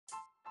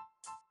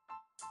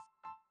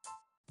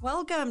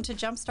Welcome to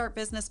Jumpstart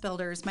Business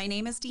Builders. My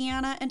name is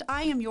Deanna and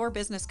I am your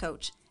business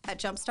coach. At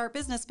Jumpstart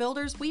Business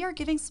Builders, we are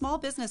giving small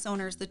business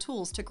owners the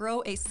tools to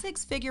grow a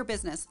six-figure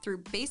business through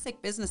basic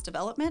business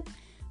development,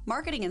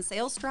 marketing and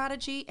sales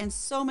strategy, and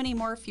so many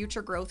more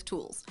future growth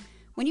tools.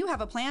 When you have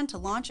a plan to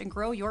launch and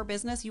grow your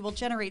business, you will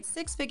generate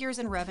six figures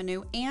in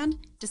revenue and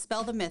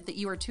dispel the myth that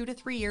you are 2 to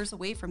 3 years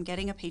away from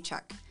getting a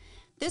paycheck.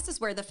 This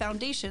is where the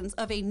foundations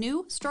of a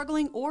new,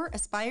 struggling, or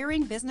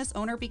aspiring business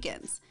owner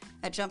begins.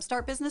 At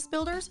Jumpstart Business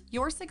Builders,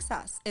 your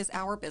success is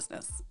our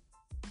business.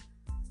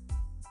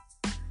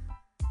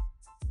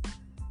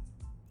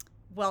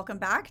 Welcome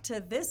back to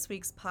this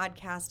week's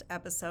podcast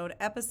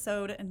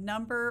episode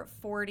number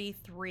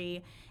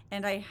 43.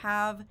 And I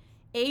have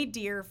a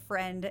dear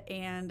friend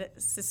and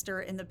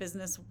sister in the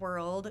business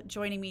world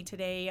joining me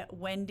today,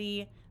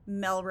 Wendy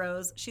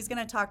Melrose. She's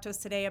going to talk to us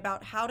today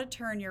about how to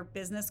turn your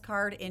business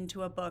card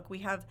into a book. We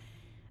have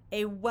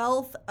a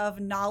wealth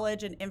of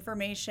knowledge and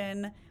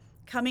information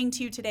coming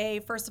to you today.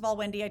 First of all,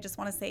 Wendy, I just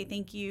want to say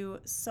thank you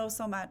so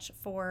much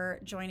for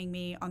joining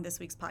me on this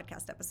week's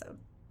podcast episode.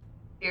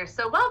 You're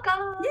so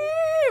welcome.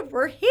 Yay!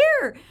 We're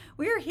here.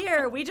 We're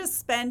here. We just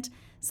spent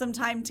some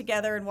time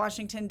together in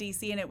Washington,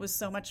 D.C., and it was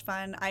so much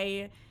fun.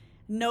 I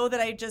know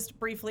that I just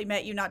briefly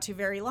met you not too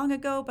very long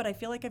ago, but I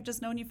feel like I've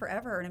just known you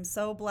forever, and I'm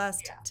so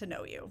blessed to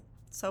know you.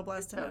 So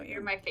blessed to know you.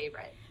 You're my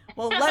favorite.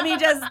 Well, let me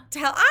just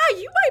tell,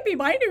 you might be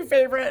my new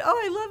favorite. Oh,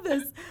 I love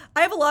this.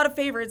 I have a lot of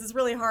favorites. It's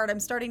really hard. I'm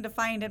starting to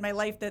find in my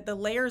life that the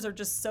layers are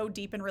just so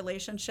deep in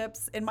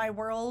relationships in my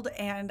world,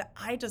 and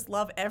I just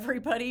love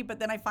everybody, but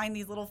then I find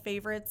these little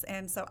favorites,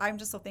 and so I'm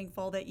just so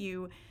thankful that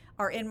you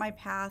are in my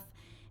path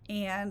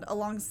and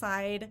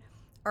alongside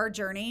our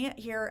journey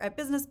here at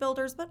Business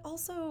Builders, but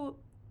also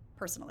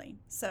personally.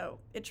 So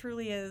it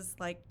truly is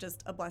like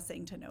just a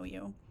blessing to know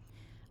you.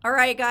 All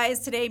right,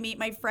 guys, today meet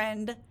my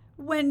friend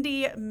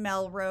Wendy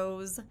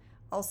Melrose,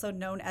 also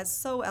known as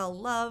Soel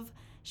Love.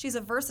 She's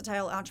a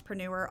versatile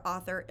entrepreneur,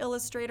 author,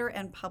 illustrator,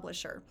 and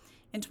publisher.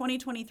 In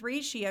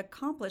 2023, she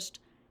accomplished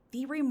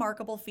the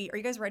remarkable feat. Are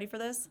you guys ready for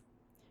this?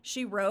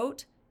 She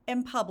wrote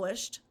and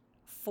published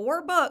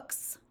 4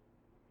 books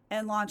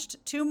and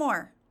launched 2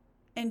 more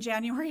in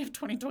January of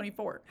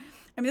 2024.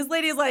 I mean, this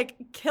lady is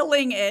like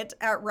killing it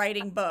at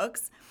writing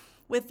books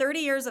with 30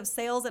 years of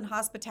sales and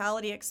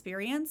hospitality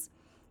experience,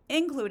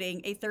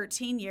 including a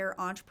 13-year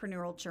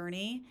entrepreneurial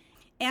journey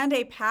and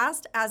a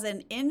past as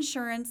an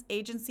insurance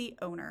agency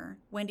owner.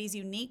 Wendy's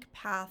unique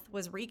path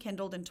was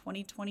rekindled in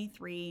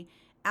 2023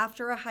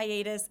 after a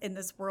hiatus in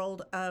this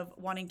world of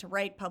wanting to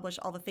write, publish,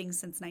 all the things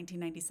since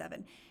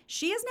 1997.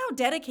 She is now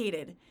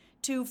dedicated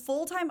to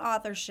full-time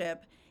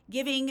authorship,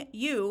 giving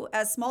you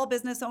as small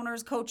business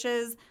owners,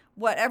 coaches,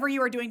 whatever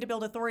you are doing to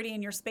build authority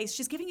in your space,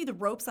 she's giving you the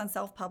ropes on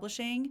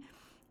self-publishing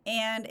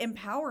and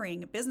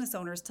empowering business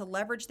owners to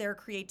leverage their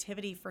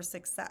creativity for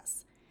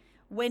success.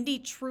 Wendy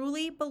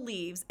truly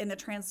believes in the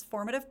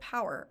transformative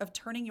power of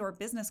turning your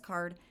business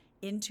card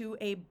into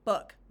a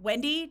book.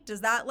 Wendy, does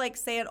that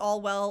say it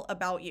all well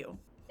about you?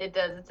 It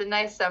does. It's a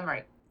nice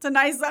summary. It's a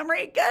nice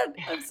summary. Good.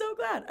 I'm so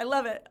glad. I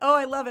love it. Oh,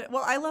 I love it.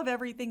 Well, I love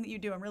everything that you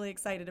do. I'm really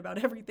excited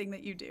about everything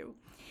that you do.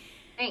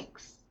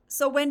 Thanks.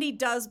 So Wendy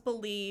does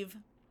believe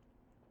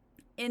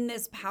in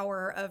this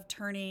power of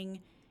turning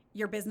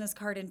your business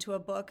card into a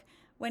book.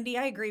 Wendy,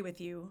 I agree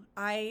with you.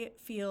 I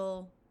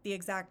feel the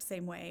exact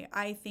same way.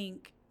 I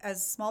think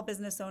as small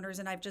business owners,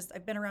 and I've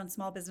been around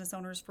small business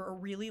owners for a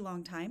really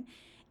long time,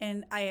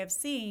 and I have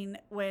seen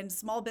when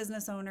small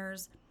business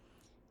owners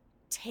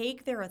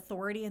take their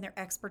authority and their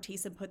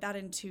expertise and put that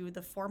into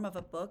the form of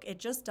a book, it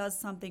just does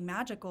something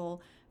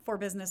magical for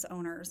business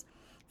owners.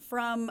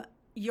 From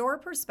your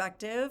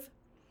perspective,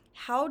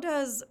 how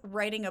does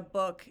writing a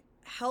book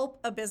help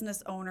a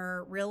business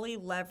owner really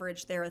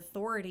leverage their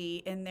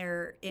authority in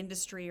their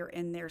industry or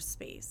in their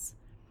space?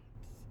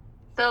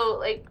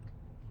 So,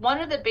 one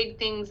of the big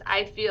things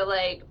I feel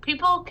like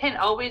people can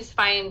always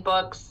find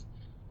books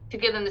to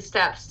give them the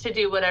steps to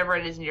do whatever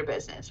it is in your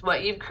business.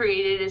 What you've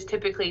created is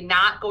typically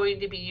not going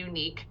to be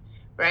unique,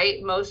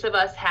 right? Most of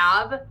us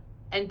have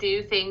and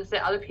do things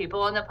that other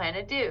people on the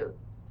planet do.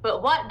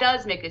 But what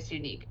does make us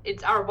unique?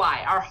 It's our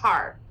why, our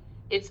heart.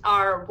 It's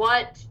our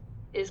what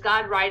is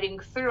God writing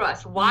through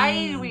us?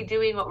 Why are we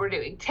doing what we're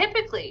doing?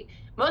 Typically,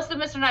 most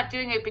of us are not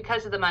doing it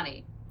because of the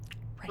money.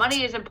 Right.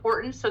 Money is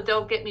important, so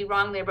don't get me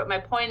wrong there. But my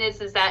point is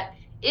that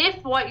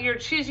if what you're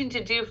choosing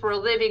to do for a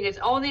living is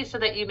only so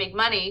that you make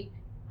money,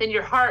 then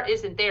your heart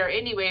isn't there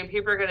anyway, and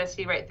people are going to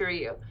see right through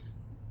you.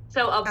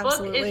 So a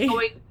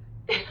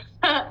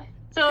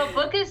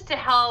book is to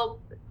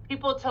help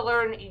people to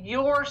learn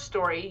your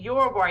story,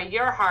 your why,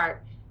 your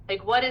heart.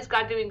 What is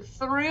God doing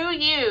through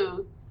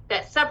you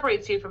that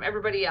separates you from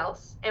everybody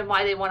else, and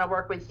why they want to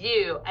work with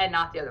you and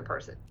not the other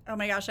person. Oh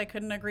my gosh, I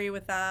couldn't agree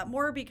with that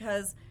more,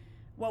 because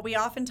what we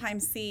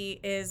oftentimes see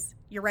is,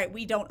 you're right,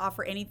 we don't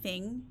offer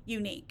anything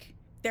unique.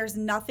 There's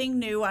nothing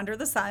new under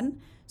the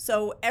sun.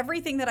 So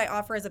everything that I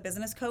offer as a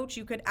business coach,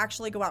 you could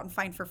actually go out and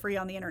find for free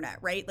on the internet,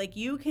 right? Like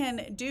you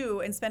can do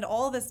and spend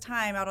all this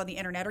time out on the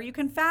internet, or you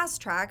can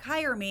fast track,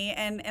 hire me,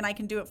 and I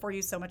can do it for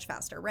you so much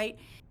faster, right?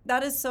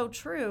 That is so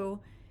true.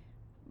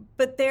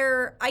 But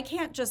I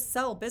can't just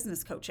sell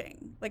business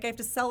coaching. Like I have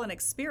to sell an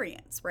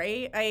experience,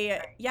 right?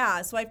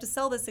 So I have to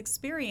sell this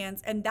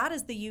experience, and that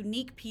is the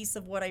unique piece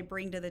of what I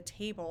bring to the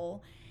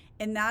table.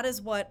 And that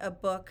is what a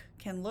book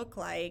can look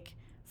like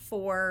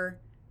for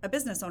a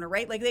business owner,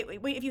 right? Like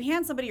if you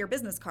hand somebody your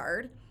business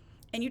card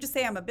and you just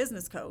say, I'm a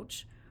business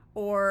coach,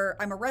 or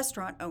I'm a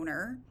restaurant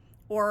owner,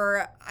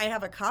 or I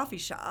have a coffee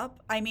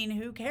shop, I mean,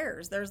 who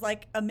cares? There's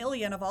like a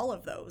million of all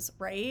of those,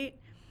 right?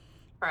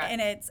 Right.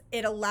 And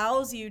it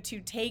allows you to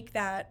take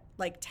that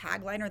like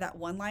tagline or that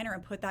one-liner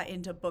and put that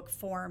into book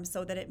form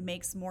so that it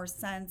makes more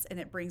sense and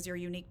it brings your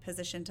unique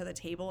position to the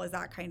table. Is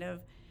that kind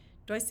of,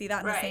 do I see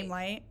that in the same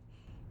light?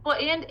 Well,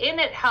 and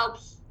it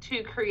helps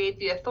to create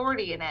the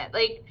authority in it.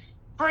 Like,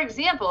 for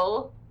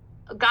example,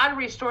 God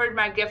restored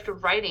my gift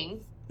of writing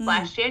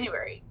last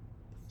January.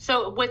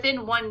 So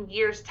within 1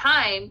 year's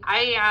time,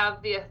 I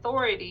have the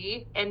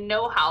authority and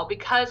know-how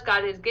because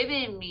God has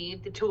given me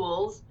the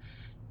tools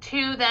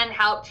to then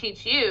help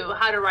teach you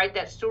how to write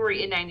that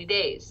story in 90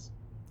 days.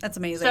 That's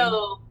amazing.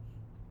 So,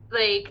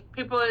 like,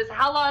 people is,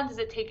 how long does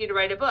it take you to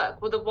write a book?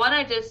 Well, the one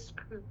I just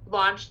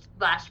launched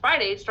last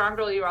Friday, Strong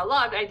Girl You Are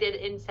Loved, I did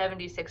in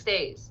 76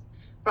 days.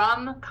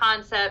 From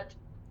concept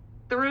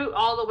through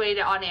all the way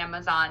to on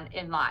Amazon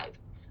and live.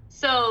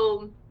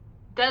 So,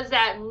 does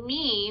that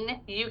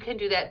mean you can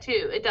do that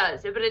too? It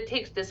does. But it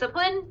takes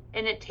discipline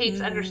and it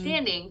takes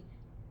understanding.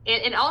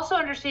 And also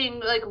understanding,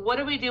 like, what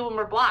do we do when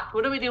we're blocked?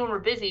 What do we do when we're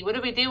busy? What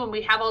do we do when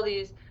we have all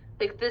these,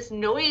 like, this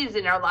noise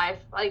in our life?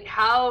 Like,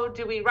 how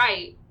do we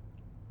write?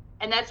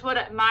 And that's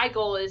what my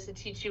goal is, to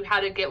teach you how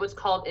to get what's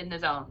called in the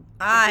zone.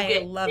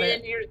 I love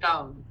it. In your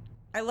zone.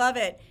 I love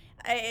it.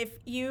 If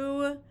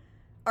you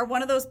are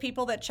one of those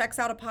people that checks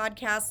out a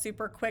podcast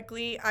super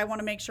quickly, I want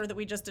to make sure that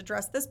we just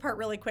address this part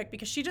really quick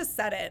because she just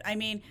said it. I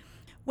mean,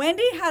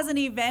 Wendy has an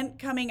event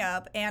coming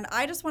up, and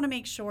I just want to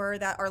make sure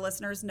that our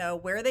listeners know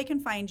where they can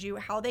find you,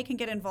 how they can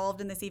get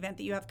involved in this event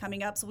that you have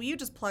coming up. So will you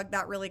just plug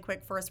that really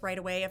quick for us right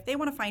away? If they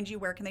want to find you,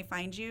 where can they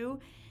find you?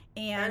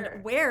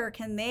 And where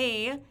can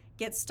they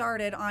get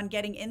started on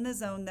getting in the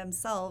zone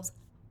themselves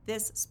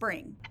this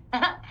spring?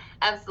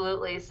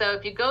 Absolutely. So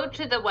if you go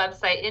to the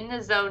website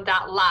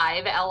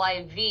inthezone.live,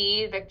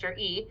 L-I-V, Victor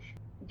E,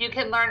 you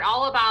can learn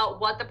all about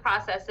what the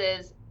process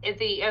is. It's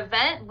the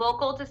event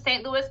local to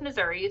St. Louis,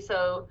 Missouri.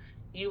 So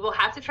you will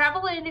have to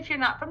travel in if you're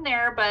not from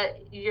there,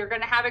 but you're going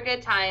to have a good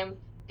time.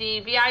 The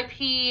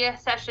VIP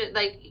session,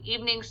 like,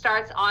 evening,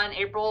 starts on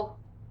April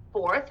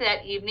 4th,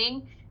 that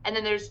evening. And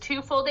then there's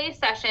 2 full day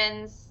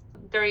sessions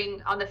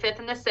on the 5th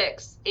and the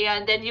 6th.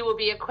 And then you will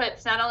be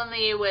equipped not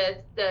only with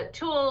the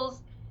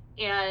tools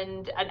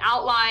and an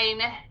outline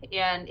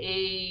and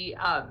a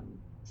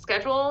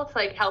schedule to,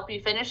 like, help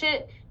you finish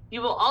it.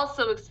 You will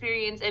also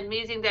experience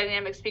amazing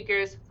dynamic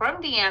speakers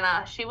from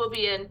Deanna. She will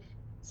be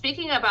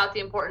speaking about the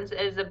importance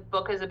as a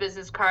book as a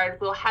business card.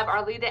 We'll have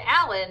Arlita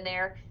Allen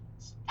there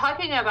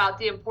talking about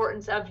the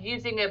importance of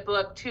using a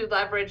book to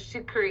leverage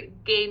to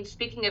gain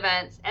speaking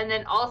events. And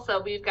then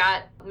also we've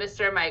got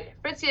Mr. Mike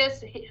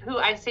Fritzius, who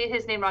I say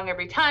his name wrong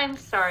every time.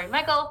 Sorry,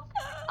 Michael.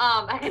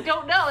 I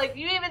don't know. Like,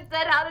 you even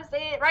said how to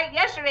say it right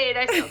yesterday, and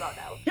I still don't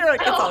know. You're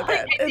like, it's all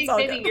good. I think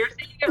maybe you're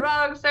saying it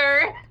wrong,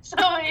 sir. So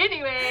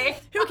anyway.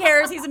 Who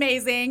cares? He's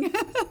amazing.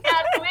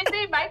 Yeah, so we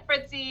say Mike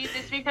Fritzy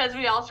just because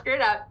we all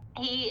screwed up.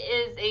 He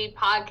is a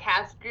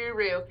podcast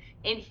guru,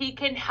 and he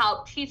can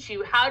help teach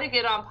you how to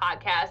get on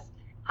podcasts,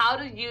 how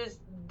to use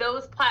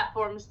those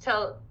platforms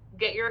to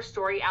get your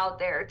story out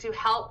there, to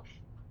help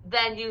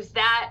then use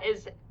that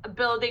as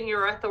building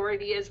your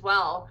authority as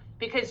well.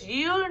 Because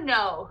you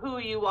know who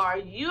you are.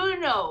 You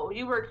know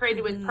you were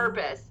created with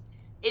purpose.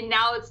 And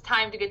now it's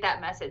time to get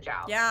that message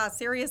out. Yeah,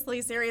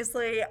 seriously.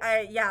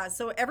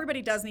 So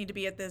everybody does need to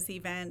be at this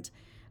event.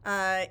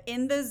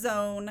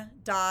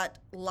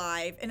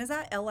 inthezone.live. And is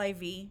that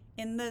L-I-V?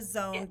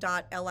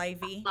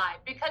 Inthezone.live? Live.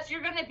 Because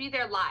you're going to be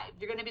there live.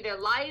 You're going to be there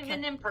live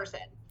and in person.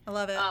 I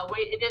love it.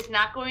 It is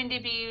not going to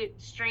be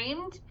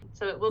streamed.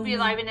 So it will be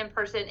live and in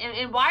person.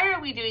 And why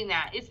are we doing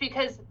that? It's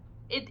because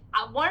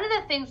one of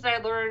the things that I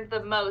learned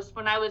the most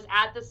when I was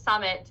at the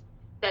summit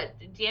that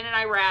Deanna and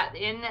I were at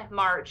in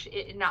March,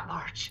 not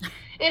March,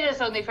 it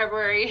is only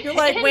February. You're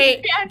like,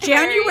 wait,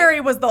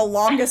 January was the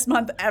longest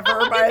month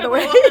ever, by the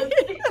way.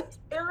 It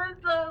was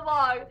so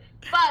long.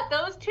 But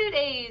those 2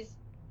 days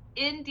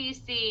in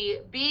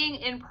DC, being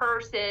in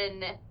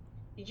person,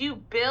 you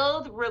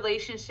build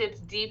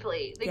relationships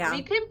deeply. Like,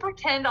 we can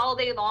pretend all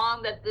day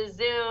long that the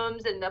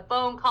Zooms and the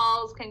phone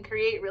calls can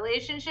create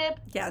relationship.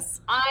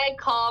 Yes. I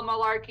call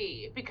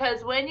malarkey,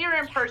 because when you're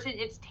in person,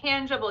 it's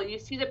tangible. You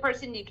see the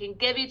person, you can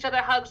give each other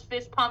hugs,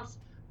 fist pumps,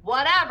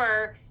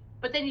 whatever.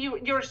 But then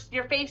you're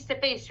face to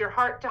face, you're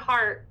heart to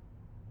heart,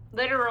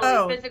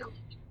 literally, physically.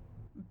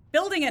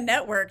 building a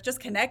network, just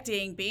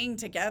connecting, being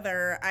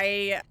together.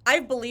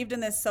 I've believed in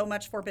this so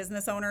much for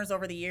business owners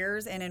over the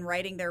years, and in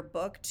writing their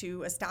book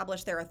to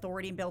establish their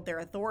authority and build their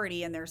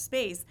authority in their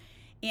space.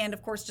 And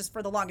of course, just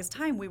for the longest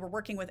time, we were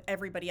working with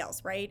everybody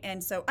else, right?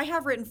 And so I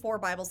have written 4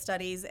 Bible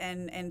studies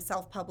and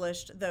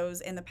self-published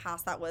those in the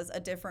past. That was a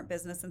different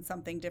business and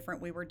something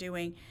different we were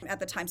doing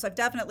at the time. So I've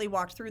definitely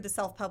walked through the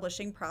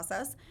self-publishing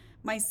process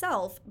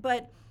myself.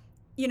 But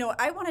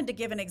I wanted to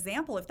give an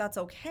example, if that's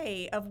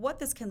okay, of what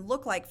this can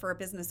look like for a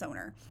business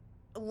owner.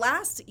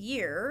 Last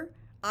year,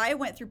 I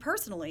went through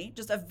personally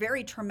just a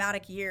very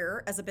traumatic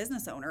year as a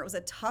business owner. It was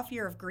a tough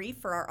year of grief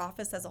for our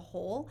office as a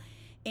whole.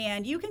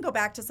 And you can go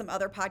back to some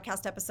other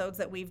podcast episodes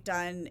that we've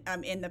done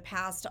in the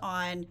past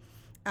on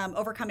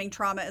overcoming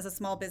trauma as a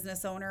small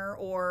business owner,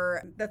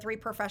 or the 3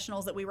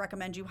 professionals that we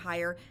recommend you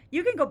hire.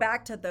 You can go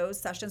back to those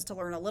sessions to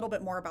learn a little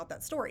bit more about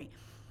that story.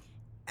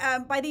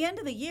 By the end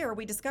of the year,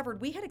 we discovered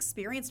we had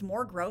experienced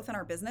more growth in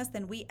our business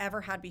than we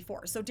ever had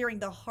before. So during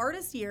the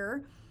hardest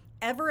year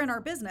ever in our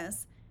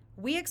business,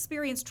 we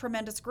experienced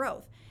tremendous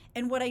growth.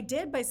 And what I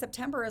did by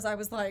September is I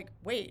was like,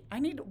 wait,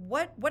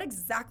 what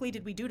exactly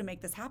did we do to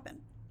make this happen?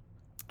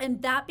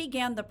 And that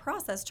began the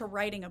process to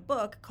writing a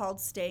book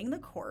called Staying the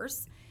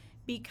Course,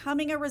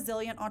 Becoming a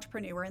Resilient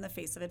Entrepreneur in the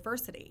Face of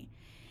Adversity.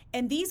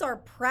 And these are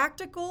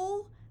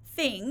practical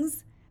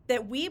things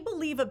that we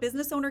believe a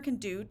business owner can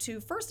do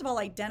to, first of all,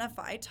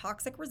 identify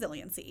toxic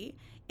resiliency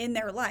in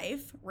their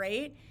life,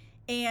 right?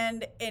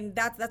 And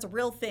that's a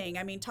real thing.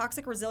 I mean,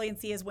 toxic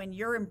resiliency is when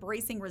you're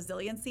embracing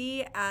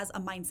resiliency as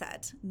a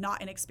mindset,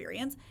 not an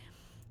experience.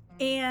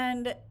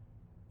 And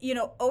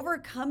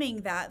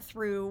overcoming that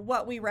through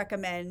what we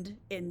recommend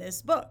in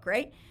this book,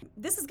 right?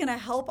 This is going to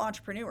help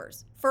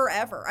entrepreneurs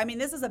forever. I mean,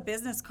 this is a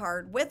business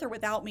card with or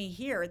without me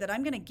here that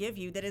I'm going to give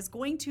you that is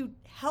going to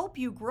help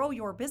you grow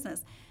your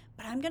business.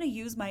 But I'm going to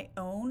use my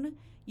own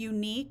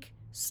unique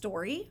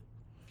story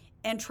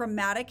and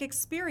traumatic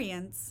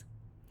experience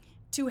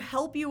to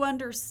help you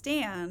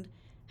understand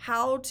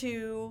how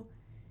to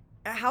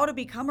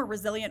become a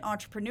resilient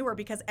entrepreneur,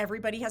 because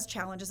everybody has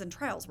challenges and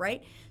trials,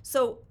 right?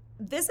 So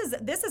this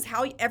is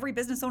how every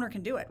business owner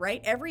can do it, right?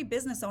 Every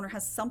business owner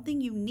has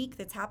something unique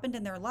that's happened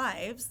in their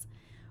lives,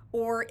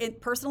 or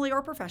personally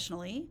or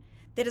professionally,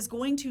 that is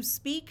going to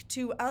speak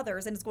to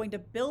others and is going to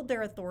build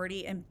their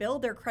authority and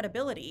build their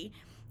credibility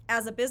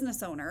as a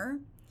business owner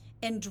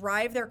and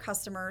drive their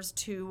customers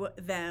to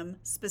them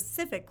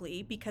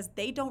specifically, because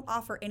they don't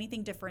offer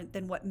anything different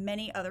than what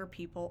many other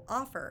people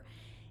offer.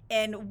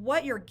 And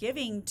what you're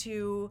giving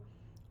to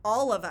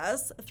all of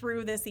us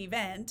through this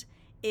event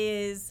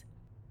is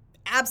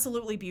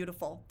absolutely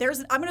beautiful.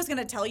 I'm just going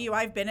to tell you,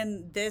 I've been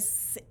in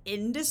this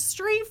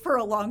industry for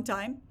a long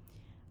time.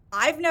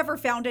 I've never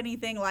found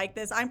anything like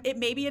this.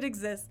 Maybe it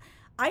exists.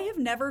 I have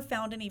never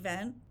found an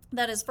event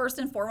that is first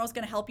and foremost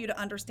going to help you to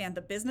understand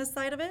the business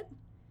side of it,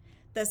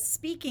 the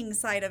speaking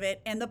side of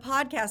it, and the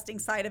podcasting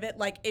side of it.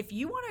 Like, if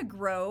you want to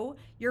grow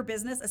your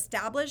business,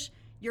 establish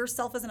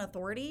yourself as an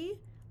authority,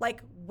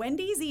 like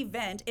Wendy's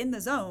event in the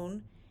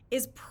Zone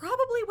is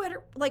probably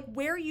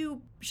where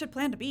you should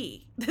plan to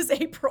be this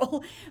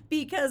April,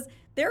 because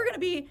there are going to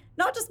be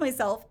not just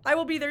myself, I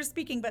will be there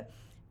speaking, but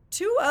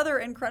 2 other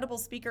incredible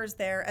speakers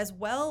there, as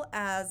well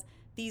as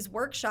these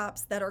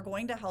workshops that are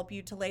going to help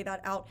you to lay that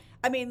out.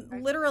 I mean,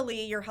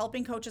 literally, you're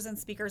helping coaches and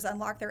speakers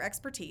unlock their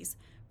expertise,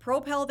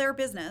 propel their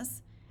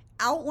business,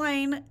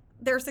 outline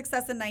their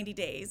success in 90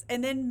 days,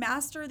 and then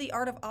master the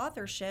art of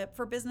authorship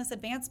for business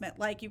advancement.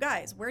 Like, you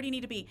guys, where do you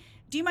need to be?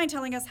 Do you mind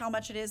telling us how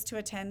much it is to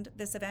attend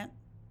this event?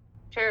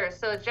 Sure.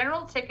 So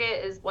general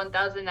ticket is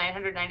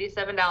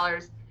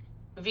 $1,997.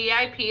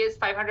 VIP is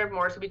 $500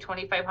 more, so it'll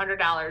be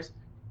 $2,500.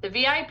 The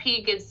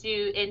VIP gives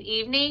you an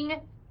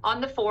evening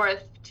on the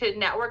 4th to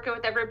network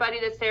with everybody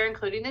that's there,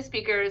 including the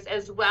speakers,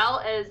 as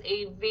well as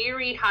a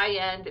very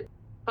high-end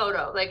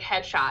photo, like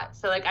headshot.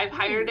 So like I've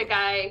hired a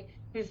guy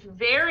who's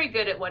very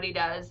good at what he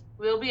does.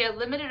 Will be a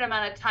limited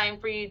amount of time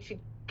for you to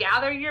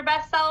gather your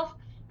best self,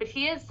 but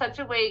he has such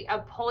a way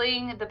of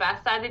pulling the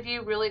best out of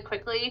you really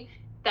quickly.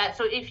 That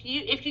so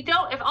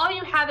if all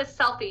you have is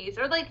selfies,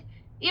 or like,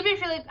 even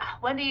if you're like,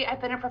 Wendy,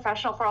 I've been a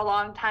professional for a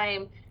long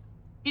time,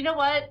 you know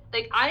what?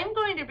 Like, I'm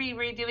going to be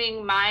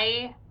redoing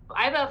I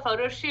have a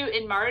photo shoot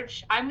in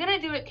March. I'm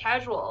going to do it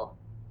casual.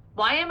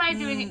 Why am I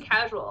doing it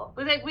casual?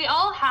 Like, we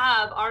all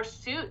have our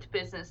suit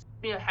business,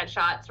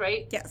 headshots,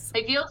 right? Yes.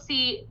 Like, you'll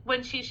see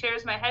when she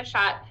shares my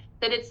headshot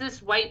that it's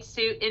this white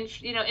suit,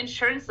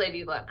 insurance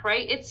lady look,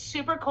 right? It's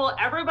super cool.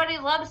 Everybody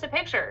loves the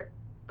picture.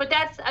 But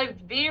that's a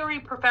very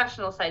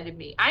professional side of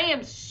me. I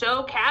am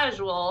so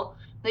casual.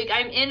 Like,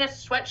 I'm in a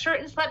sweatshirt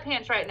and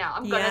sweatpants right now.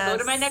 I'm going to go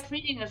to my next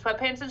meeting in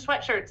sweatpants and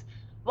sweatshirts.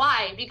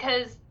 Why?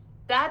 Because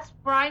that's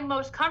where I'm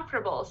most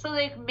comfortable. So,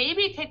 like,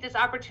 maybe take this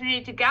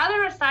opportunity to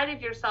gather a side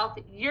of yourself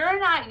that you're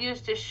not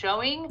used to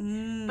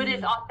showing, but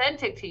is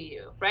authentic to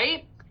you,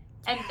 right?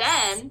 And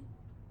then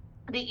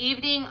the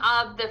evening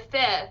of the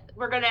 5th,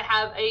 we're going to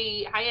have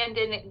a high-end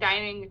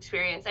dining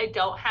experience. I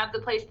don't have the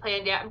place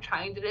planned yet. I'm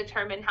trying to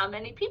determine how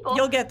many people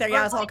You'll get there. we're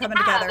Yeah, it's all going to coming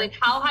have. together. Like,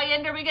 how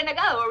high-end are we going to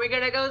go? Are we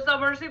going to go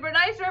somewhere super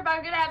nice, or am I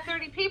going to have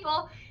 30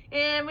 people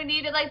and we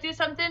need to like do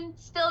something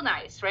still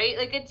nice, right?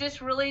 Like, it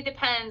just really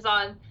depends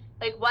on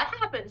like what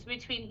happens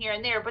between here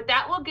and there. But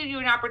that will give you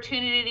an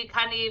opportunity to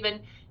kind of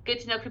even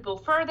get to know people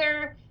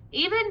further,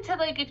 even to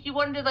like if you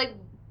wanted to like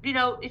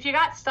if you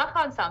got stuck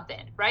on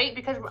something, right?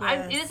 Because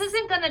this Yes.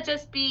 isn't going to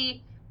just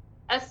be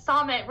a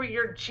summit where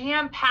you're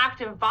jam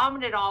packed and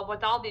vomited all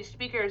with all these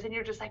speakers, and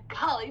you're just like,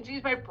 golly,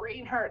 geez, my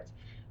brain hurts.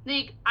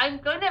 Like,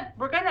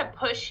 we're gonna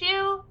push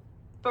you,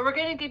 but we're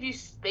gonna give you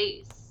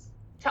space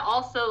to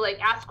also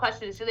like ask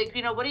questions. So, like,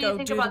 what do you Go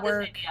think do the about this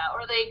work. idea?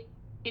 Or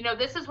like,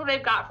 this is what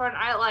I've got for an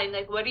outline.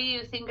 Like, what do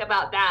you think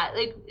about that?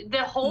 Like,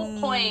 the whole Mm.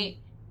 point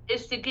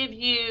is to give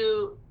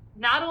you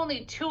not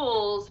only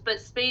tools but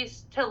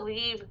space to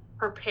leave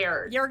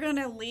prepared. You're going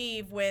to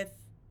leave with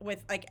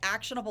like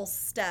actionable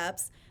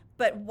steps,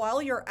 but while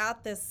you're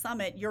at this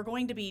summit, you're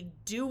going to be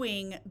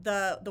doing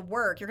the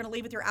work. You're going to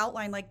leave with your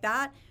outline like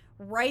that.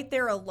 Right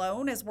there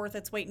alone is worth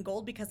its weight in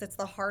gold because it's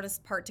the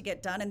hardest part to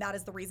get done, and that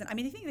is the reason. I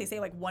mean, I think they say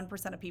like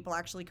 1% of people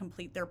actually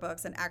complete their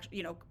books and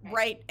actually, Right.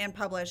 write and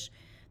publish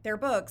their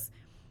books.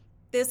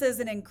 This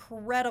is an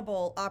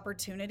incredible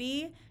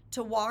opportunity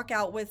to walk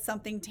out with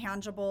something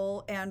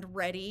tangible and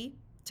ready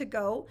to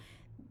go.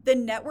 The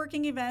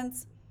networking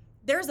events,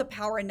 there's a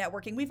power in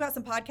networking. We've got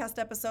some podcast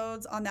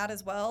episodes on that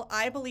as well.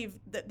 I believe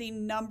that the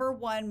number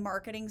one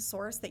marketing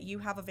source that you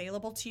have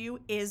available to you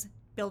is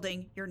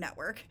building your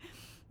network.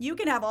 You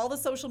can have all the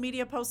social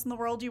media posts in the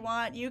world you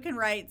want. You can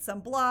write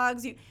some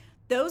blogs.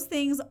 Those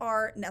things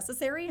are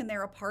necessary and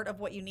they're a part of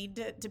what you need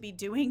to be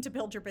doing to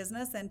build your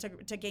business and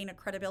to gain a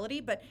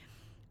credibility. But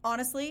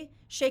honestly,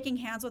 shaking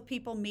hands with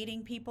people,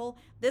 meeting people,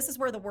 this is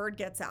where the word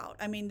gets out.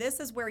 I mean, this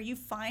is where you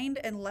find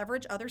and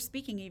leverage other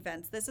speaking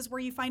events. This is where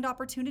you find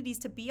opportunities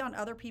to be on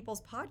other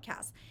people's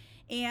podcasts.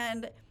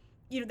 And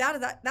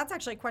that's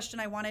actually a question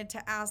I wanted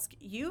to ask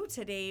you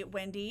today,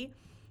 Wendy,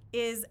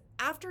 is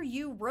after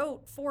you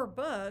wrote 4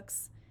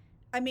 books,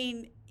 I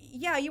mean,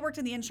 yeah, you worked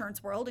in the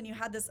insurance world and you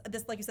had this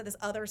like you said, this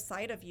other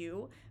side of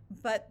you,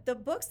 but the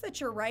books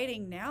that you're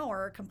writing now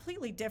are a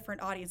completely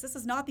different audience. This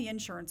is not the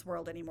insurance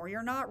world anymore.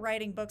 You're not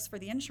writing books for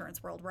the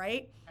insurance world,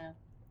 right? Yeah.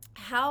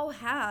 How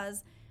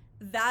has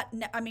that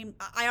I mean,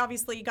 I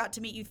obviously got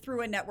to meet you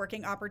through a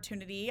networking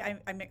opportunity.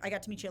 I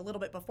got to meet you a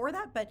little bit before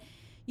that, but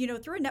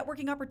through a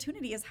networking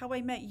opportunity is how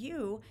I met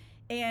you.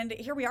 And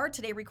here we are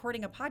today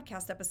recording a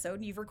podcast episode,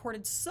 and you've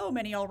recorded so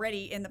many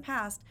already in the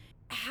past.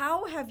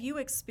 How have you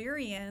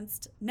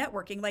experienced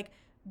networking? Like,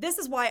 this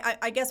is why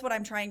I guess what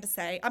I'm trying to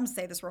say, I'm gonna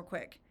say this real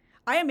quick.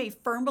 I am a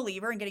firm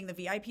believer in getting the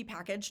VIP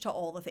package to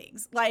all the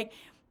things. Like,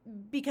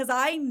 because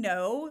I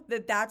know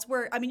that that's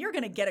where, I mean, you're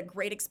going to get a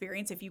great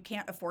experience if you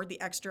can't afford the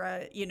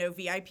extra,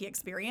 VIP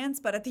experience.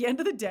 But at the end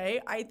of the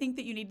day, I think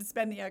that you need to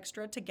spend the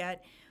extra to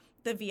get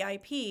the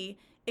VIP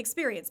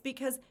experience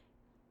because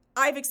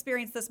I've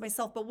experienced this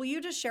myself. But will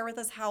you just share with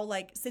us how,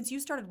 like, since you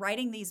started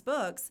writing these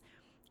books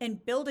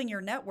and building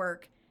your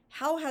network,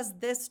 how has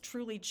this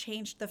truly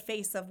changed the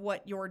face of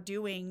what you're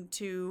doing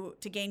to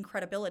gain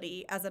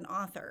credibility as an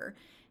author?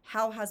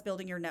 How has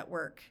building your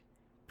network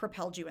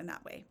propelled you in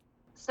that way?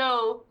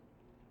 So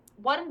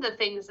one of the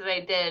things that I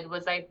did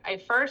was I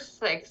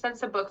first like sent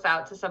some books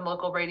out to some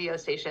local radio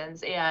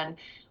stations, and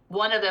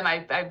one of them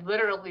I've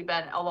literally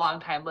been a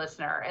long time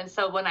listener. And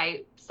so when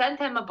I sent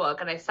him a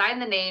book and I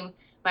signed the name,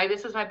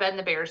 this was my Ben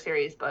the Bear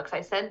series books.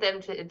 I sent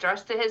them to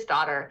addressed to his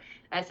daughter.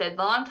 And I said,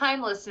 long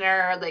time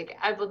listener, like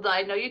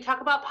I know you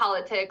talk about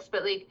politics,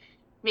 but like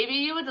maybe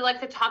you would like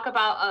to talk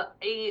about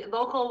a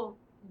local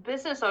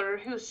business owner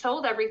who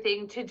sold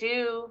everything to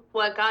do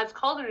what God's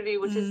called her to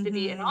do, which is to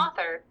be an Mm-hmm.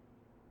 author.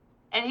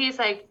 And he's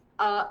like,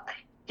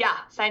 yeah,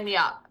 sign me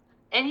up.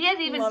 And he had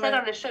even Love said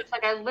on it. a show, it's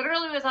like I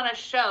literally was on a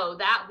show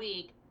that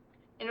week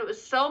and it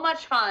was so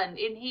much fun.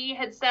 And he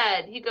had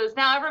said, he goes,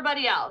 now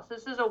everybody else,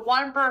 this is a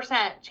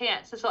 1%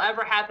 chance this will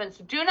ever happen.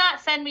 So do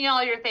not send me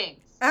all your things.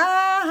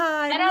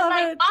 Ah, I And I'm love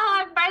like, it. oh,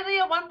 I'm finally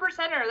a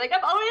 1%er. Like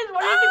I've always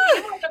wanted to be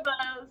Ah, one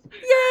of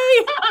those.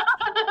 yay.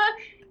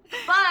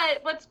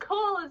 But what's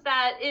cool is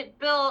that it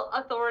built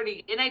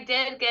authority. And I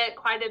did get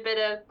quite a bit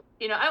of,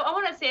 I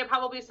want to say I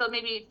probably sold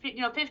maybe,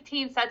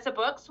 15 sets of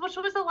books, which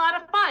was a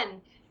lot of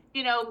fun,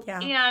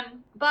 Yeah.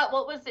 but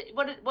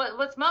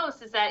what's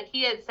most is that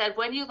he had said,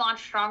 when you launch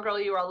Strong Girl,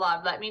 You Are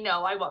Loved, let me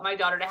know. I want my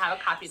daughter to have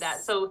a copy of that.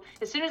 Yes. So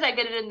as soon as I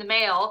get it in the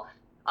mail,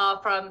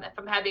 from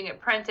having it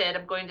printed,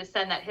 I'm going to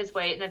send that his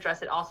way and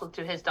address it also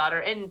to his daughter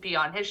and be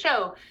on his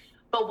show.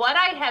 But what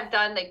I have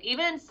done, like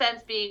even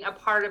since being a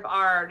part of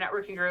our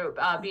networking group,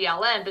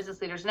 BLN,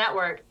 Business Leaders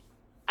Network,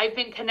 I've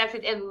been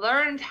connected and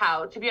learned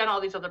how to be on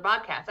all these other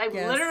podcasts. I've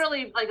Yes.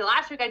 literally, like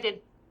last week I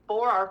did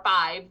 4 or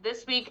 5.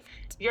 This week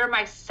you're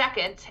my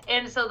second.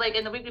 And so like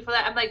in the week before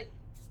that, I'm like,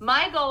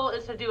 my goal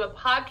is to do a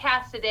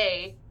podcast a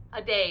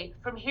day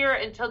from here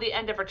until the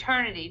end of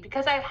eternity,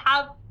 because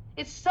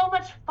it's so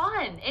much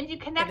fun and you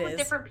It connect with is.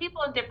 different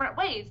people in different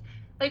ways.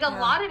 Like a Yeah.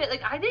 lot of it,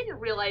 like I didn't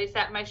realize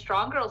that my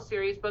Strong Girl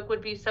series book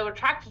would be so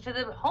attracted to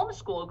the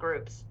homeschool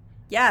groups.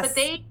 But Yes.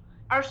 they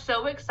are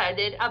so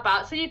excited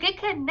about, so you get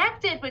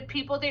connected with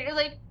people that you're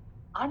like,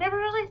 I never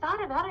really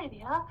thought of that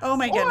idea. Oh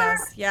my Or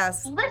goodness.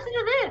 Yes. listen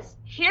to this.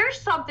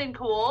 Here's something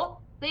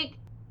cool. Like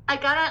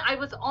I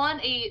was on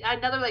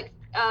another like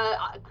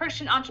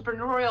Christian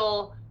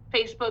entrepreneurial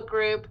Facebook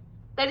group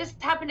that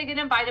just happened to get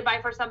invited by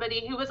for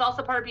somebody who was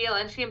also part of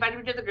BLN. She invited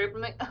me to the group.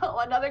 I'm like, oh,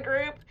 another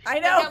group. I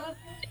Like know.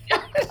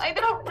 I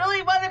don't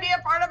really want to be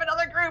a part of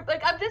another group.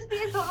 Like I'm just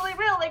being totally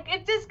real. Like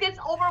it just gets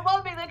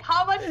overwhelming. Like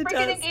how much It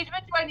freaking does.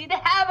 engagement do I need to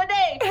have a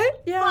day?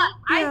 Yeah.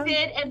 But Yeah. I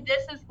did, and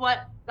this is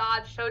what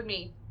God showed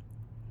me.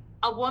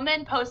 A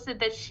woman posted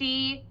that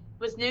she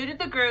was new to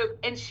the group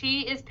and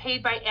she is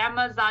paid by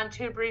Amazon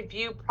to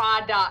review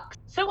products.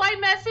 So I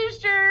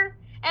messaged her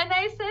and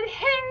I said,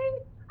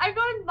 hey, I'm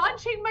going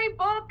launching my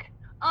book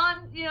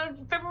on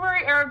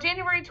February or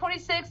January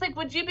 26th. Like,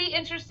 would you be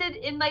interested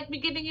in like me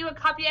giving you a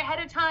copy ahead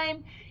of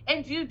time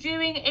and you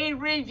doing a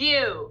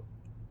review?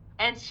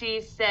 And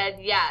she said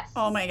yes.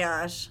 Oh my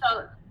gosh.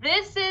 So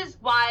this is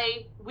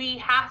why we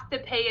have to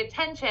pay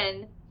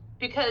attention,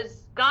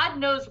 because God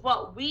knows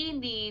what we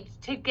need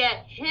to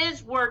get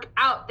his work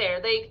out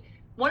there. Like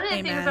one of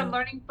the things I'm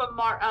learning from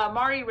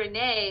Mari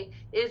Renee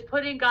is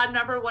putting God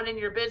number one in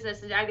your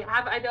business. And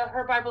I know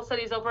her Bible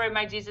studies over in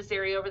my Jesus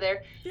area over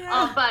there.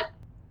 Yeah. But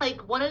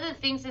like one of the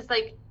things is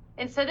like,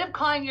 instead of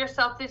calling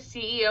yourself the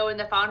CEO and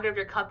the founder of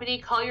your company,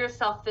 call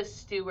yourself the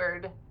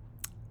steward,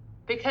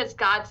 because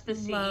God's the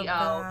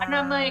CEO. And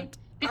I'm like,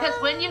 because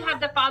when you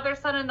have the Father,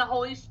 Son, and the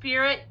Holy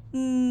Spirit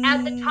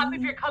at the top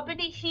of your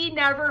company, he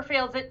never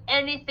fails at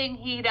anything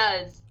he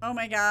does. Oh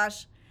my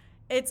gosh.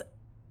 It's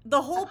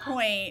the whole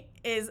point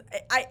is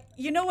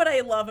you know what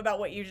I love about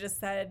what you just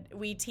said?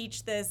 We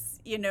teach this,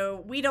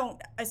 we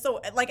don't,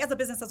 so like as a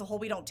business as a whole,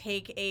 we don't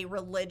take a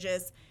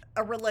religious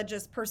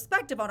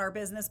perspective on our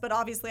business, but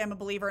obviously I'm a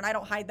believer and I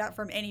don't hide that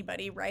from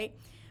anybody, right?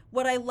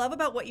 What I love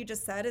about what you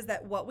just said is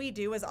that what we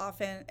do is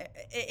often,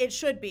 it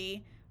should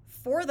be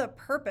for the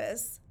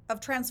purpose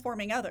of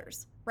transforming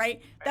others,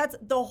 right? That's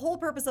the whole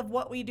purpose of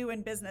what we do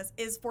in business,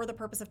 is for the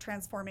purpose of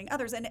transforming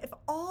others. And if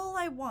all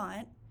I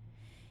want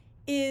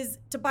is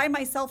to buy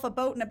myself a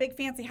boat and a big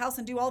fancy house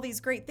and do all these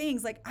great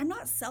things, like I'm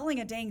not selling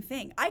a dang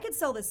thing. I could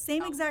sell the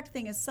same exact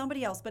thing as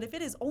somebody else, but if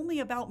it is only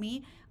about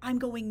me, I'm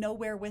going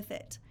nowhere with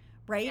it,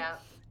 right? Yeah.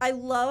 I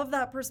love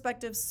that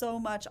perspective so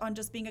much on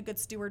just being a good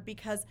steward,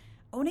 because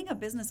owning a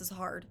business is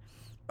hard.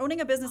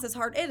 Owning a business is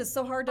hard. It is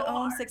so hard to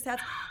own 6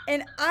 hats.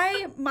 And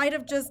I might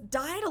have just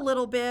died a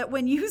little bit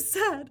when you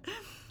said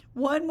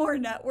one more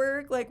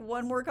network, like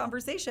one more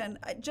conversation.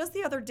 Just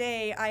the other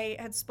day, I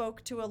had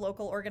spoke to a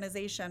local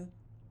organization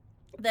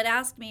that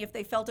asked me if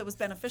they felt it was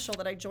beneficial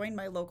that I join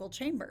my local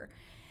chamber.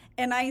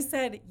 And I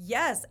said,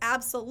 yes,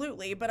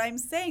 absolutely. But I'm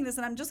saying this,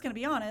 and I'm just going to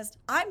be honest,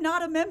 I'm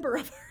not a member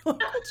of our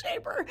local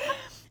chamber.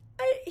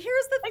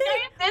 Here's the thing. I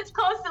am this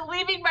close to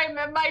leaving my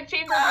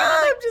chamber.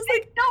 I'm just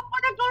like, I don't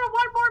want to go to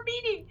one more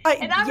meeting.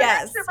 And I'm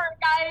yes. an extrovert,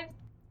 guys.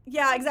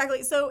 Yeah,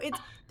 exactly. So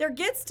there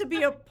gets to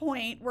be a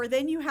point where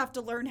then you have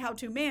to learn how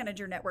to manage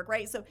your network,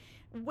 right? So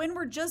when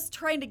we're just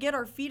trying to get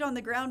our feet on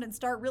the ground and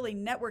start really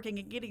networking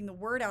and getting the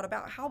word out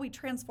about how we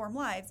transform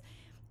lives,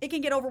 it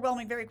can get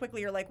overwhelming very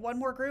quickly. You're like, one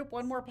more group,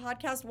 one more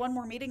podcast, one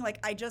more meeting.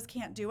 Like, I just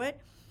can't do it.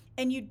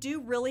 And you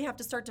do really have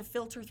to start to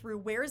filter through,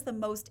 where is the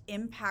most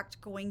impact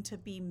going to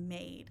be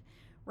made,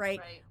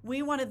 right?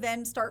 We want to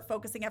then start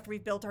focusing after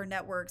we've built our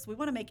networks. We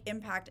want to make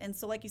impact. And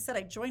so like you said,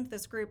 I joined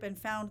this group and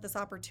found this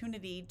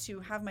opportunity to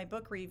have my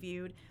book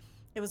reviewed.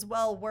 It was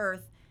well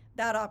worth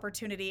that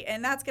opportunity.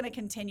 And that's going to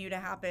continue to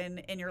happen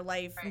in your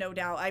life, no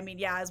doubt. I mean,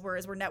 yeah, as we're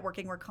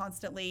networking, we're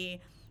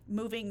constantly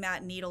moving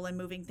that needle and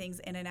moving things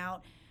in and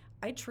out.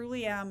 I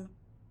truly am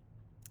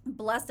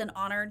blessed and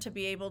honored to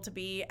be able to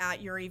be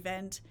at your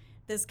event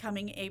this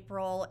coming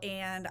April.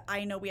 And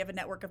I know we have a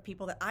network of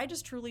people that I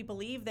just truly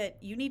believe that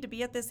you need to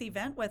be at this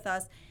event with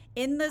us,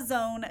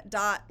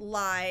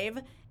 inthezone.live.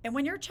 And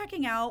when you're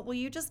checking out, will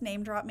you just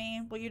name drop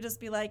me? Will you just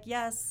be like,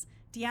 yes,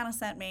 Deanna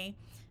sent me.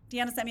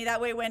 Deanna sent me.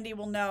 That way Wendy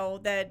will know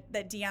that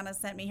Deanna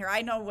sent me here.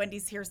 I know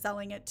Wendy's here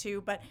selling it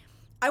too, but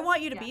I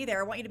want you to be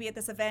there. I want you to be at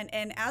this event.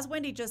 And as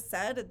Wendy just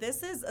said,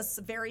 this is a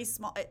very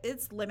small,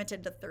 it's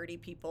limited to 30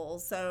 people.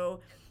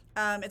 So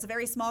it's a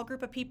very small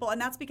group of people,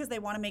 and that's because they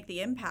want to make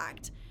the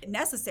impact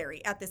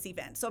necessary at this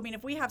event. So, I mean,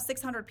 if we have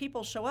 600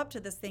 people show up to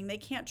this thing, they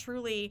can't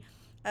truly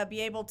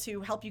be able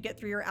to help you get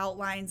through your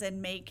outlines and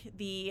make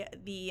the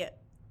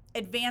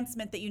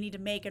advancement that you need to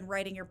make in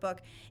writing your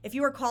book. If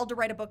you are called to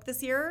write a book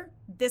this year,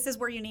 this is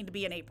where you need to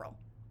be in April.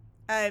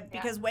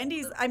 Because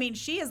Wendy's, I mean,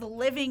 she is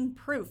living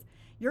proof.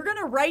 We're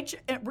gonna write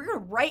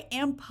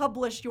and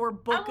publish your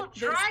book. I will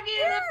drag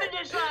you to the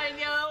finish line,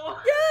 yo.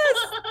 Yes,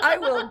 I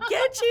will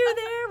get you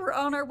there. We're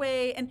on our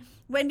way. And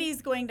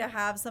Wendy's going to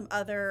have some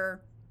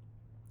other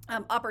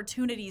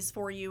opportunities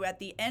for you at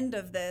the end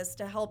of this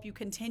to help you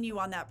continue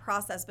on that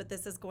process. But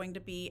this is going to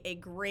be a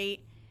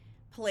great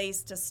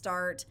place to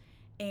start.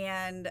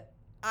 And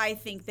I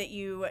think that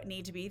you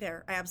need to be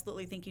there. I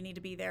absolutely think you need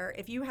to be there.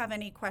 If you have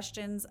any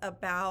questions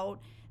about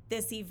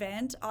this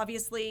event,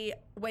 obviously,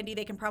 Wendy,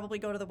 they can probably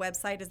go to the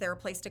website. Is there a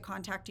place to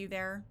contact you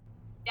there?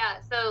 Yeah,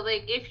 so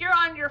like if you're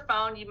on your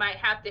phone, you might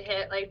have to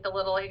hit like the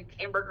little like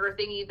hamburger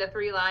thingy, the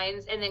 3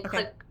 lines, and then Okay.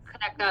 click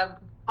connect a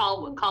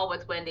call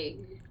with Wendy.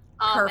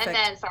 And Perfect.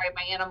 then sorry,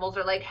 my animals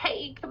are like,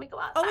 hey, can we go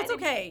Oh, outside? it's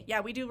okay.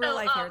 Yeah, we do real So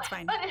life here. It's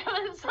fine. but it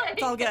was like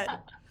It's all good.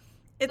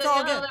 It's so all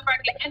you'll know good. the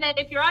market. And then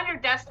if you're on your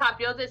desktop,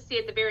 you'll just see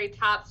at the very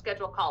top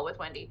schedule call with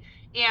Wendy.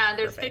 And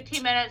there's 15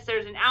 Perfect. minutes,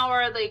 there's an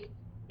hour. Like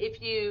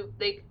if you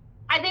like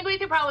I think we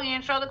could probably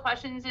answer all the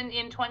questions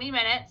in 20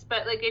 minutes,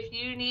 but like if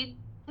you need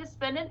to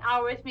spend an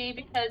hour with me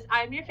because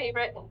I'm your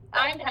favorite,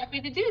 I'm happy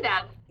to do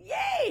that.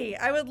 Yay!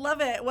 I would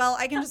love it. Well,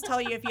 I can just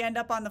tell you if you end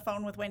up on the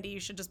phone with Wendy, you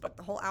should just book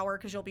the whole hour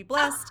because you'll be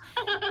blessed.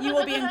 You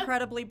will be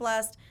incredibly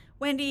blessed.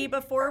 Wendy,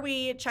 before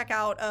we check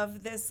out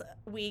of this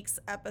week's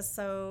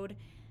episode,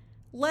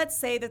 let's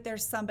say that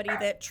there's somebody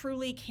that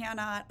truly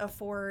cannot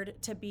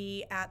afford to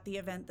be at the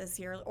event this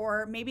year,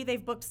 or maybe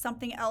they've booked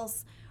something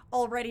else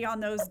already on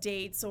those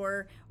dates,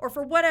 or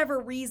for whatever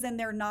reason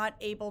they're not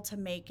able to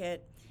make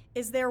it.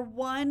 Is there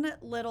one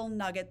little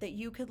nugget that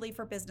you could leave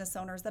for business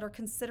owners that are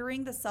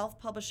considering the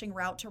self-publishing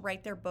route to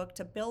write their book,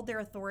 to build their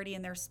authority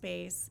in their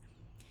space?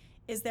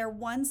 Is there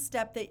one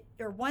step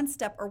or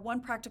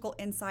one practical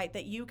insight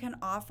that you can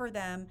offer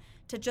them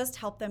to just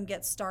help them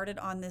get started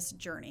on this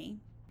journey?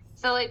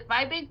 So like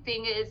my big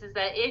thing is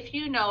that if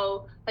you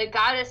know like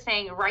God is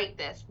saying write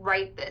this,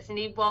 and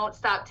he won't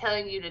stop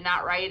telling you to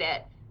not write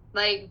it.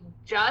 Like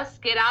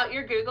just get out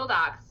your Google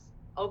Docs,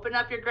 open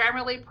up your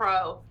Grammarly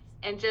Pro,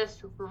 and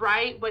just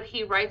write what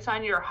he writes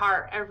on your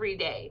heart every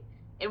day.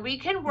 And we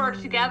can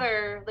work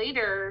together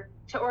later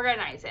to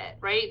organize it,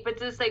 right? But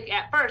just like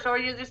at first, or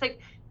you're just like,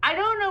 I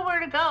don't know where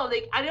to go.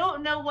 Like, I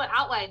don't know what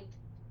outline.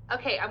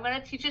 Okay, I'm going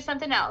to teach you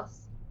something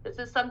else. This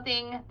is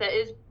something that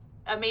is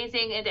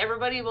amazing, and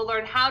everybody will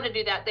learn how to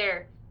do that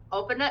there.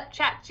 Open up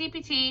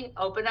ChatGPT,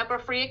 open up a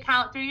free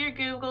account through your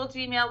Google,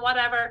 Gmail,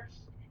 whatever,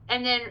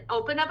 and then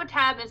open up a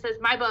tab and says,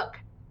 my book.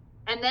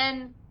 And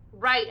then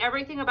write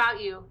everything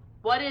about you.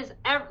 What is,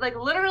 like,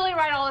 literally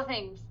write all the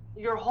things,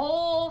 your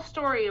whole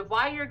story of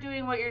why you're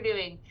doing what you're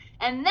doing.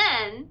 And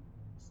then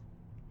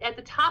at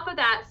the top of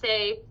that,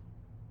 say,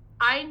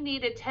 I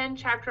need a 10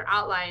 chapter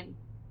outline,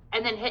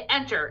 and then hit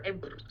enter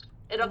and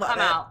it'll come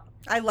out.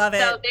 I love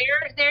it. So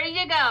there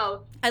you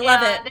go. I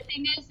love it. The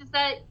thing is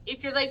that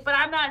if you're like, but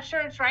I'm not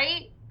sure it's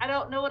right, I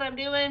don't know what I'm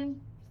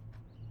doing.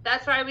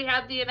 That's why we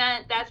have the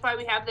event. That's why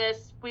we have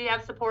this. We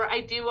have support.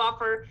 I do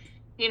offer,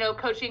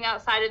 coaching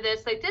outside of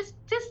this. Like just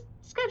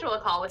schedule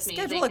a call with me.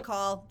 Schedule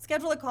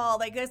a call.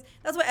 Like this.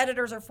 That's what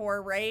editors are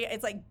for, right?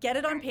 It's like get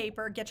it on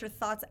paper, get your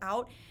thoughts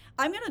out.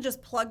 I'm going to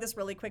just plug this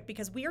really quick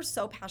because we are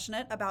so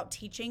passionate about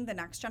teaching the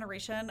next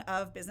generation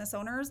of business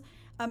owners,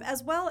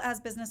 as well as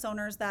business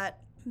owners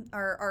that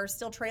are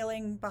still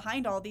trailing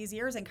behind all these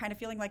years and kind of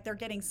feeling like they're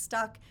getting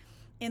stuck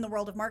in the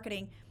world of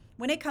marketing.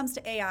 When it comes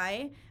to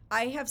AI,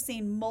 I have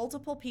seen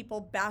multiple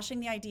people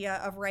bashing the idea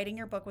of writing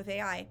your book with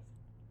AI.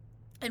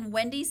 And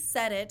Wendy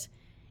said it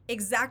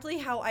exactly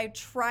how I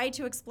try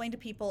to explain to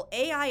people.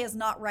 AI is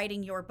not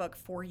writing your book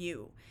for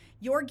you.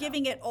 You're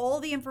giving it all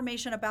the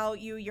information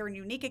about you, your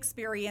unique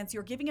experience.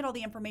 You're giving it all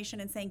the information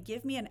and saying,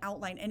 give me an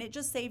outline. And it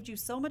just saved you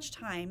so much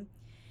time.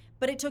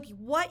 But it took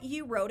what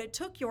you wrote, it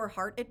took your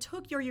heart, it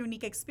took your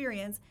unique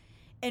experience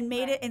and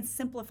made it and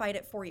simplified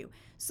it for you.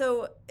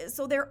 So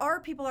there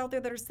are people out there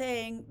that are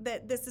saying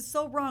that this is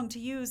so wrong to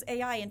use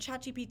AI and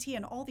ChatGPT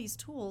and all these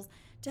tools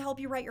to help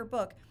you write your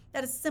book.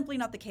 That is simply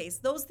not the case.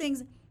 Those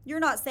things you're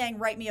not saying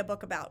write me a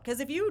book about,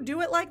 because if you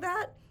do it like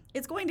that,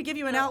 it's going to give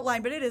you an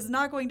outline, but it is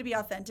not going to be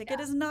authentic. Yeah. It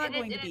is not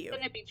going to be you. It's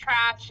going to be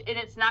trash, and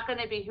it's not going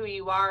to be who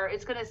you are.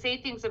 It's going to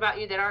say things about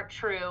you that aren't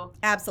true.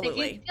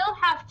 Absolutely. Like, you still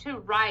have to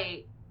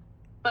write.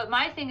 But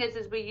my thing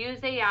is we use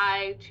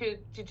AI to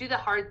do the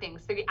hard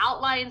things. The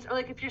outlines, or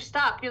like if you're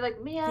stuck, you're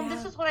like, man,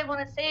 this is what I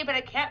want to say, but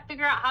I can't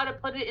figure out how to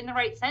put it in the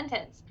right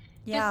sentence.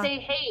 Just say,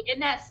 hey,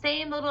 in that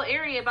same little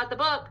area about the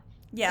book.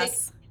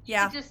 Yes.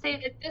 Just say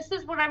that this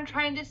is what I'm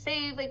trying to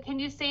say. Like, can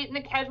you say it in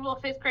a casual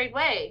 5th grade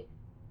way?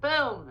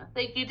 Boom.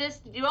 Like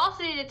you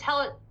also need to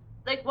tell it,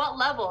 like, what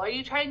level. Are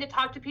you trying to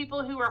talk to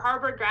people who are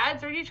Harvard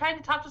grads, or are you trying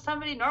to talk to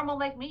somebody normal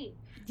like me?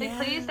 Like,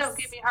 please don't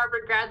give me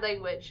Harvard grad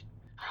language.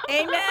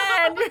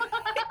 Amen.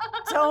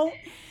 Don't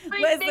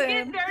listen.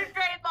 Third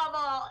grade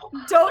level.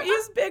 Don't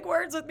use big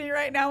words with me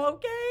right now,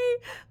 okay?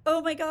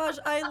 Oh my gosh,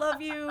 I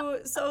love you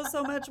so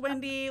much,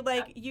 Wendy.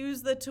 Like,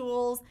 use the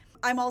tools.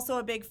 I'm also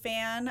a big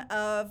fan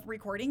of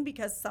recording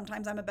because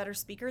sometimes I'm a better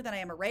speaker than I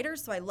am a writer.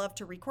 So I love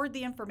to record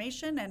the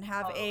information and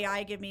have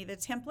AI give me the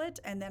template,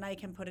 and then I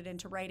can put it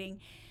into writing.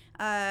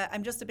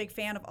 I'm just a big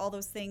fan of all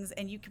those things,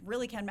 and you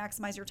really can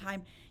maximize your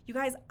time. You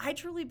guys, I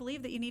truly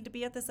believe that you need to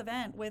be at this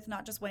event with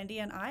not just Wendy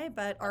and I,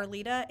 but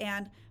Arlita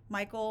and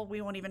Michael.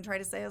 We won't even try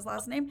to say his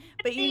last name,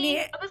 but you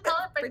need. I'll just call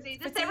it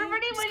Fritzy. Just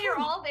everybody, when you're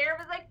all there,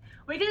 was like,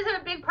 we just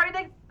have a big party,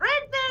 like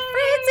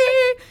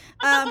Fritzy.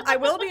 I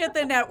will be at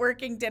the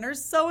networking dinner.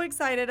 So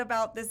excited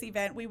about this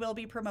event. We will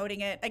be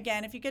promoting it.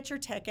 Again, if you get your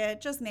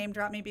ticket, just name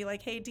drop me. Be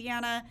like, hey,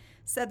 Deanna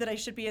said that I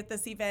should be at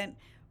this event.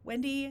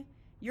 Wendy,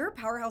 you're a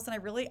powerhouse,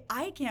 and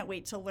I can't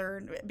wait to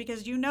learn,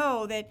 because you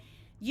know that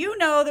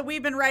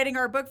we've been writing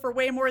our book for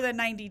way more than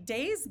 90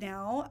 days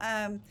now.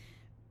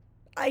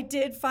 I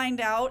did find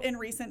out in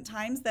recent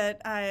times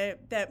that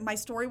that my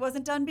story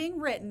wasn't done being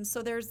written.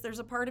 So there's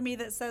a part of me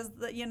that says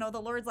that,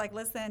 the Lord's like,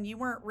 listen, you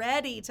weren't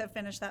ready to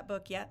finish that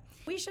book yet.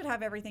 We should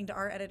have everything to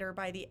our editor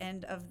by the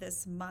end of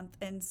this month.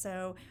 And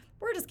so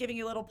we're just giving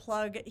you a little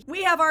plug.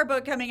 We have our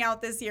book coming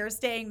out this year,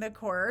 Staying the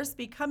Course,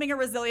 Becoming a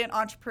Resilient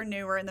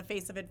Entrepreneur in the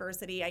Face of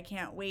Adversity. I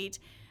can't wait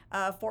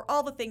for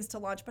all the things to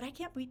launch, but I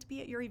can't wait to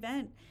be at your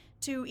event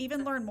to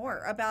even learn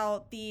more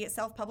about the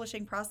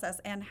self-publishing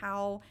process and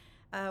how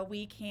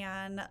we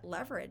can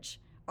leverage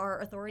our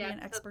authority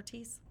and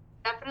expertise.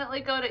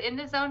 Definitely go to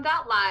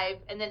inthezone.live,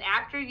 and then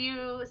after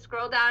you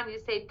scroll down, you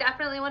say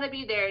definitely want to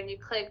be there, and you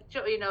click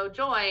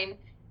join,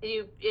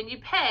 and you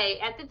pay.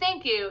 At the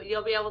thank you,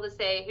 you'll be able to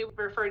say who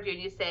referred you,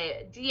 and you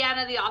say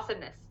Deanna, the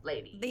awesomeness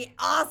lady. The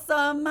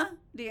awesome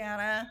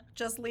Deanna.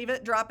 Just leave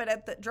it, drop it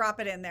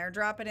in there.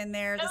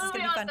 This is gonna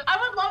be fun. I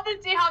would love to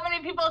see how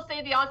many people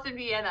say the awesome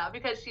Deanna,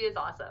 because she is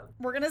awesome.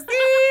 We're gonna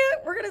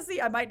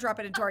see. I might drop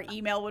it into our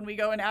email when we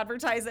go and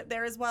advertise it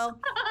there as well.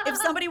 If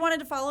somebody wanted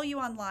to follow you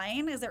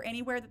online, is there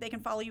anywhere that they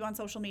can follow you on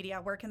social media?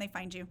 Where can they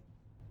find you?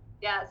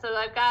 Yeah, so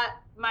I've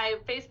got my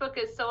Facebook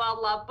is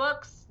Soel Love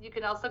Books. You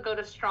can also go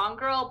to Strong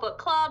Girl Book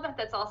Club.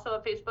 That's also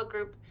a Facebook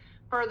group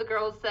for the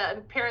girls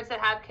parents that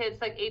have kids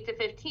like 8 to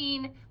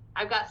 15.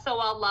 I've got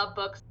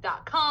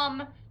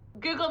soellovebooks.com.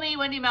 Google me,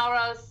 Wendy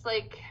Melrose.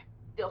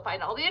 You'll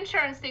find all the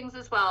insurance things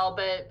as well.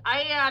 But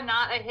I am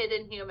not a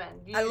hidden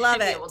human. I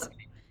love it.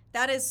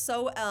 That is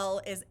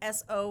Soel, is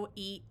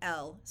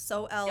Soel.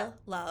 Soel Yeah.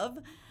 Love.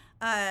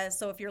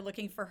 So if you're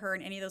looking for her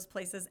in any of those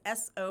places,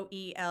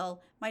 Soel.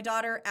 My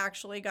daughter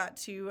actually got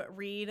to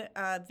read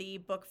the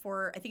book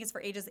I think it's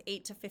for ages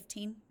 8 to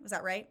 15. Was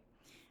that right?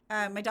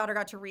 My daughter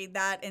got to read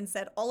that and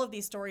said all of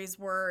these stories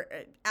were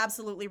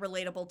absolutely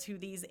relatable to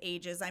these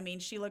ages. I mean,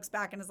 she looks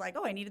back and is like,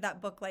 oh, I needed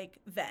that book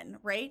then,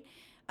 right?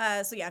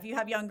 So yeah, if you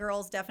have young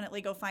girls,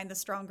 definitely go find the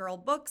Strong Girl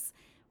books.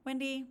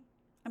 Wendy,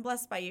 I'm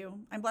blessed by you.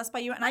 And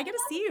I get to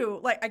see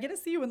you. I get to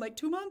see you in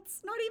 2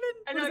 months. Not even.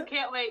 I know, I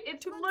can't wait.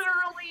 It's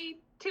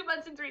literally 2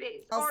 months and 3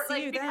 days. I'll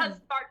see you because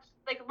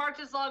then. March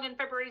is long and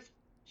February's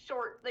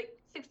short,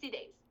 60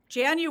 days.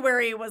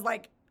 January was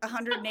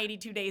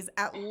 182 days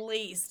at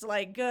least.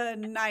 Good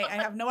night.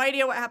 I have no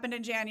idea what happened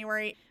in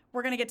January.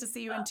 We're going to get to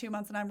see you in 2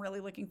 months, and I'm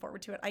really looking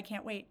forward to it. I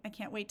can't wait. I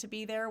can't wait to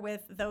be there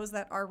with those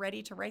that are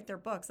ready to write their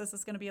books. This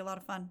is going to be a lot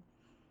of fun.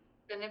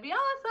 It's going to be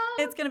awesome.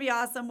 It's going to be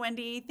awesome,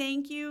 Wendy.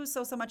 Thank you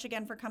so much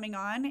again for coming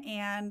on.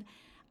 And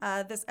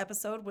this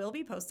episode will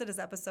be posted as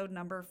episode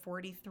number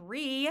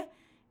 43.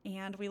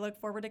 And we look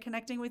forward to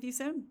connecting with you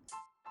soon.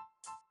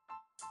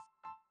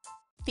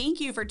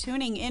 Thank you for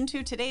tuning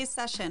into today's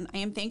session. I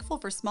am thankful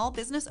for small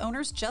business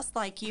owners just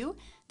like you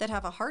that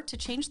have a heart to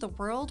change the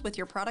world with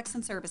your products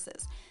and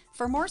services.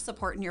 For more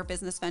support in your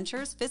business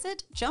ventures,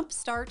 visit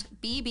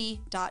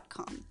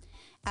jumpstartbb.com.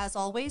 As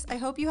always, I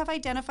hope you have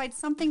identified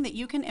something that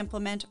you can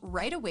implement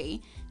right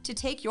away to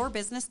take your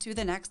business to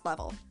the next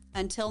level.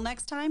 Until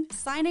next time,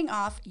 signing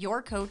off,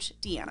 your coach,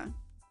 Deanna.